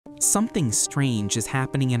Something strange is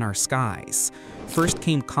happening in our skies. First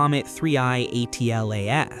came Comet 3I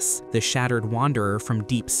ATLAS, the shattered wanderer from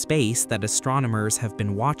deep space that astronomers have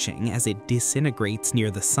been watching as it disintegrates near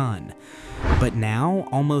the sun. But now,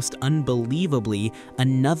 almost unbelievably,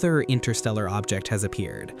 another interstellar object has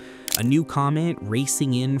appeared. A new comet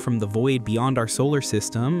racing in from the void beyond our solar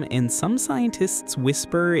system, and some scientists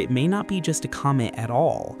whisper it may not be just a comet at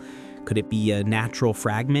all. Could it be a natural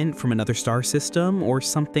fragment from another star system, or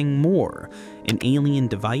something more? An alien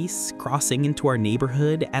device crossing into our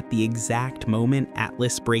neighborhood at the exact moment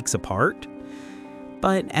Atlas breaks apart?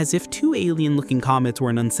 But as if two alien-looking comets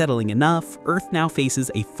weren't unsettling enough, Earth now faces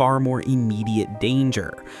a far more immediate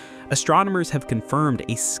danger. Astronomers have confirmed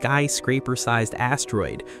a skyscraper-sized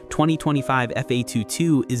asteroid, 2025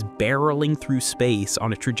 FA22, is barreling through space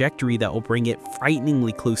on a trajectory that will bring it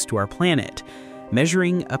frighteningly close to our planet.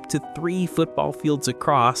 Measuring up to 3 football fields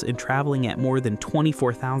across and traveling at more than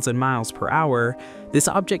 24,000 miles per hour, this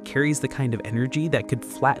object carries the kind of energy that could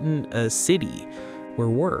flatten a city, or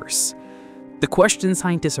worse. The question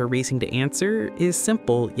scientists are racing to answer is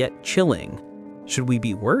simple yet chilling. Should we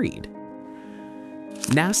be worried?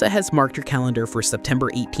 NASA has marked your calendar for September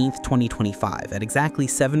 18th, 2025 at exactly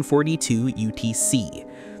 7:42 UTC.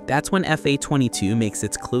 That's when FA22 makes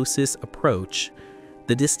its closest approach.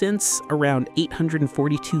 The distance, around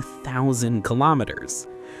 842,000 kilometers.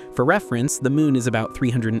 For reference, the moon is about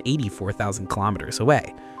 384,000 kilometers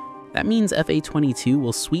away. That means FA22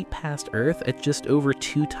 will sweep past Earth at just over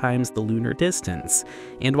 2 times the lunar distance.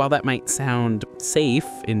 And while that might sound safe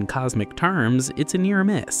in cosmic terms, it's a near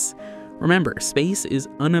miss. Remember, space is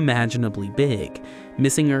unimaginably big.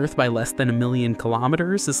 Missing Earth by less than 1 million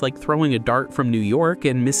kilometers is like throwing a dart from New York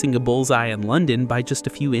and missing a bullseye in London by just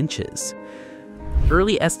a few inches.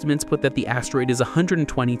 Early estimates put that the asteroid is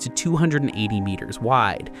 120 to 280 meters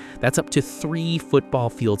wide. That's up to 3 football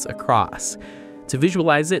fields across. To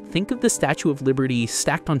visualize it, think of the Statue of Liberty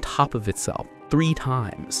stacked on top of itself 3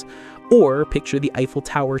 times. Or picture the Eiffel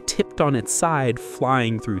Tower tipped on its side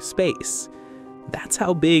flying through space. That's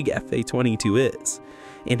how big FA22 is.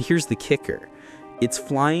 And here's the kicker. It's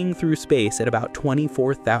flying through space at about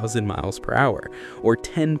 24,000 miles per hour, or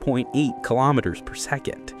 10.8 kilometers per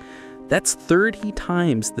second. That's 30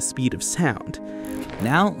 times the speed of sound.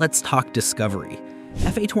 Now let's talk discovery.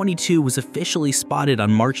 FA22 was officially spotted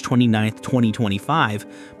on March 29, 2025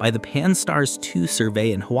 by the Pan-STARRS 2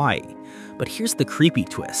 survey in Hawaii. But here's the creepy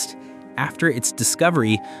twist. After its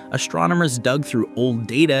discovery, astronomers dug through old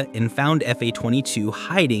data and found FA22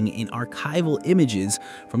 hiding in archival images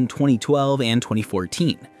from 2012 and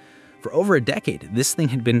 2014. For over a decade, this thing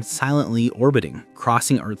had been silently orbiting,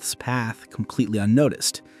 crossing Earth's path completely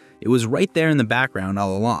unnoticed. It was right there in the background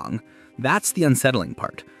all along. That's the unsettling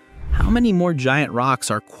part. How many more giant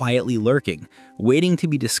rocks are quietly lurking, waiting to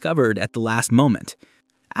be discovered at the last moment?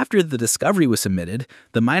 After the discovery was submitted,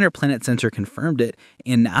 the Minor Planet Center confirmed it,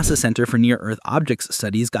 and NASA Center for Near-Earth Objects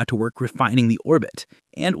Studies got to work refining the orbit.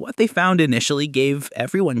 And what they found initially gave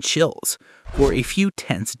everyone chills. For a few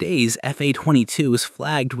tense days, FA22 was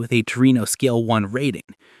flagged with a Torino Scale 1 rating,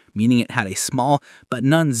 meaning it had a small but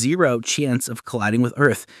non-zero chance of colliding with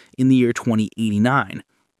Earth in the year 2089.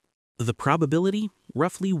 The probability?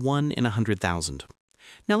 Roughly 1 in 100,000.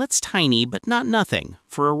 Now that's tiny, but not nothing.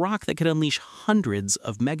 For a rock that could unleash hundreds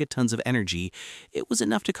of megatons of energy, it was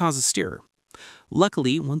enough to cause a stir.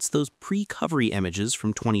 Luckily, once those pre-covery images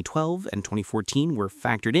from 2012 and 2014 were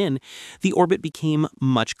factored in, the orbit became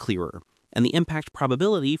much clearer, and the impact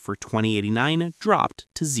probability for 2089 dropped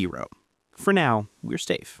to 0. For now, we're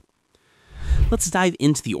safe. Let's dive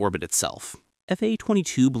into the orbit itself.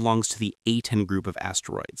 FA22 belongs to the A10 group of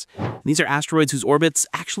asteroids. These are asteroids whose orbits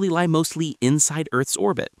actually lie mostly inside Earth's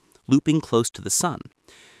orbit, looping close to the Sun.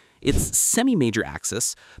 Its semi-major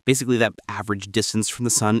axis, basically that average distance from the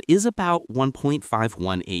Sun, is about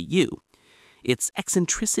 1.51 AU. Its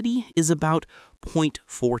eccentricity is about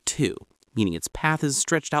 0.42, meaning its path is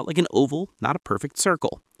stretched out like an oval, not a perfect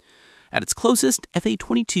circle. At its closest,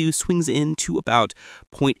 FA22 swings in to about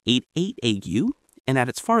 0.88 AU, and at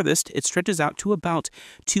its farthest, it stretches out to about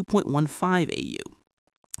 2.15 AU.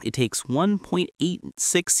 It takes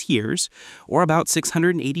 1.86 years, or about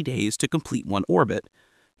 680 days, to complete one orbit.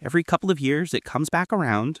 Every couple of years, it comes back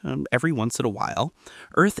around, every once in a while.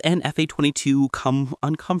 Earth and FA22 come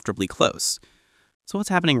uncomfortably close. So what's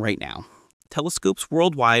happening right now? Telescopes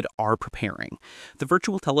worldwide are preparing. The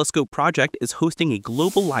Virtual Telescope Project is hosting a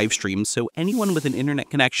global live stream so anyone with an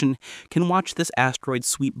internet connection can watch this asteroid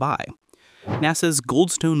sweep by. NASA's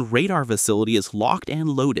Goldstone radar facility is locked and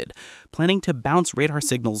loaded, planning to bounce radar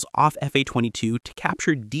signals off FA22 to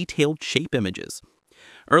capture detailed shape images.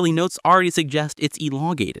 Early notes already suggest it's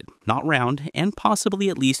elongated, not round, and possibly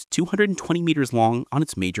at least 220 meters long on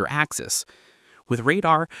its major axis. With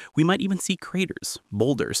radar, we might even see craters,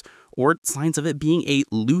 boulders, or signs of it being a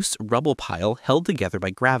loose rubble pile held together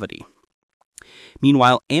by gravity.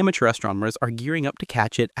 Meanwhile, amateur astronomers are gearing up to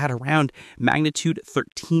catch it at around magnitude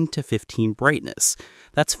 13 to 15 brightness.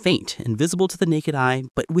 That's faint and visible to the naked eye,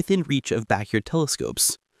 but within reach of backyard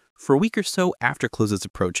telescopes. For a week or so after closest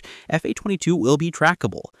approach, FA22 will be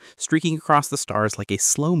trackable, streaking across the stars like a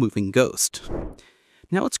slow-moving ghost.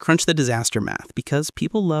 Now let's crunch the disaster math, because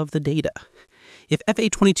people love the data. If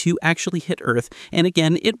FA22 actually hit Earth, and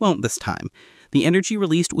again, it won't this time, the energy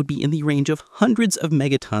released would be in the range of hundreds of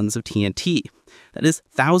megatons of TNT. That is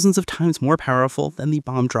thousands of times more powerful than the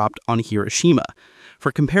bomb dropped on Hiroshima.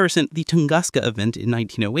 For comparison, the Tunguska event in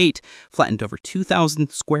 1908 flattened over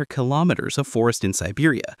 2,000 square kilometers of forest in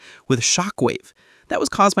Siberia, with a shockwave that was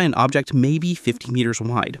caused by an object maybe 50 meters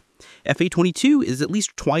wide. FA22 is at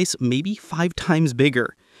least twice, maybe 5 times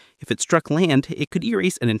bigger. If it struck land, it could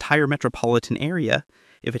erase an entire metropolitan area.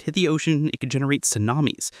 If it hit the ocean, it could generate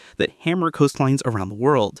tsunamis that hammer coastlines around the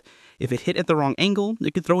world. If it hit at the wrong angle,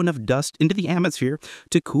 it could throw enough dust into the atmosphere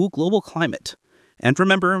to cool global climate. And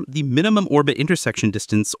remember, the minimum orbit intersection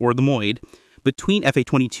distance, or the MOID, between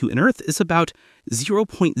FA22 and Earth is about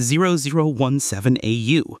 0.0017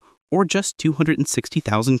 AU, or just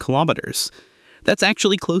 260,000 kilometers. That's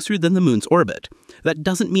actually closer than the Moon's orbit. That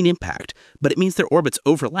doesn't mean impact, but it means their orbits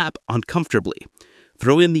overlap uncomfortably.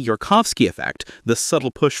 Throw in the Yarkovsky effect, the subtle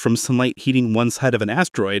push from sunlight heating one side of an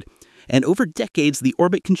asteroid, and over decades the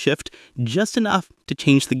orbit can shift just enough to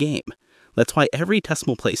change the game. That's why every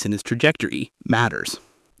decimal place in its trajectory matters.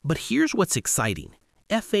 But here's what's exciting.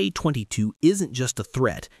 FA22 isn't just a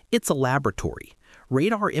threat, it's a laboratory.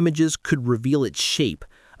 Radar images could reveal its shape.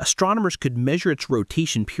 Astronomers could measure its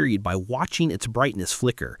rotation period by watching its brightness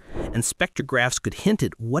flicker, and spectrographs could hint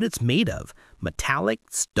at what it's made of: metallic,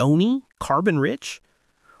 stony, carbon-rich.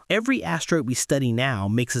 Every asteroid we study now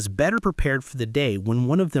makes us better prepared for the day when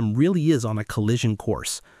one of them really is on a collision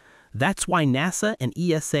course. That's why NASA and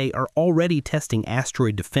ESA are already testing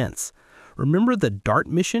asteroid defense. Remember the DART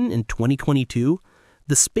mission in 2022?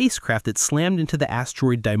 The spacecraft that slammed into the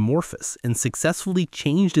asteroid Dimorphos and successfully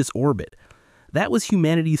changed its orbit. That was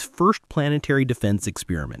humanity's first planetary defense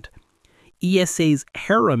experiment. ESA's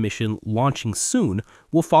Hera mission, launching soon,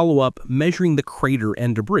 will follow up, measuring the crater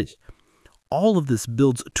and debris. All of this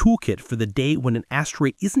builds a toolkit for the day when an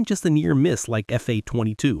asteroid isn't just a near miss like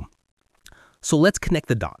FA22. So let's connect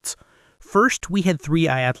the dots. First, we had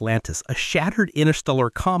 3I Atlantis, a shattered interstellar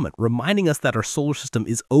comet reminding us that our solar system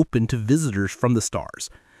is open to visitors from the stars.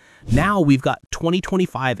 Now we've got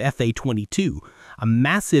 2025 FA22, a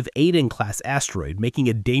massive Aiden-class asteroid making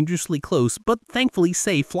a dangerously close but thankfully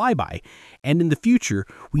safe flyby. And in the future,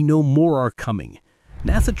 we know more are coming.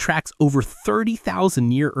 NASA tracks over 30,000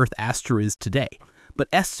 near-Earth asteroids today, but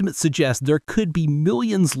estimates suggest there could be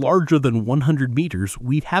millions larger than 100 meters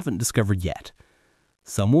we haven't discovered yet.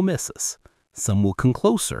 Some will miss us, some will come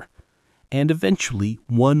closer, and eventually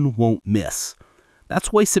one won't miss.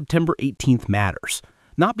 That's why September 18th matters.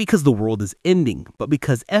 Not because the world is ending, but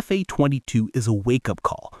because FA22 is a wake-up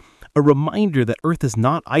call, a reminder that Earth is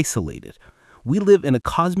not isolated. We live in a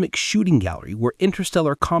cosmic shooting gallery where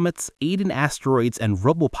interstellar comets, Aiden asteroids, and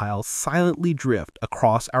rubble piles silently drift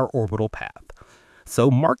across our orbital path.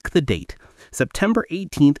 So mark the date, September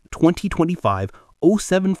 18th, 2025,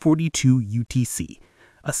 0742 UTC.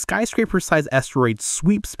 A skyscraper-sized asteroid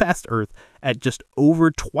sweeps past Earth at just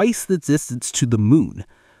over twice the distance to the Moon.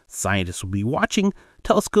 Scientists will be watching,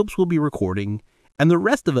 telescopes will be recording, and the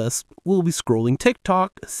rest of us will be scrolling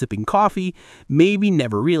TikTok, sipping coffee, maybe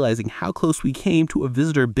never realizing how close we came to a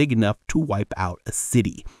visitor big enough to wipe out a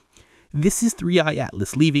city. This is 3I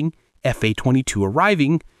Atlas leaving, FA22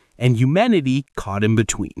 arriving, and humanity caught in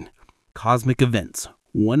between. Cosmic events,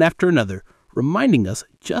 one after another, reminding us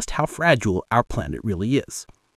just how fragile our planet really is.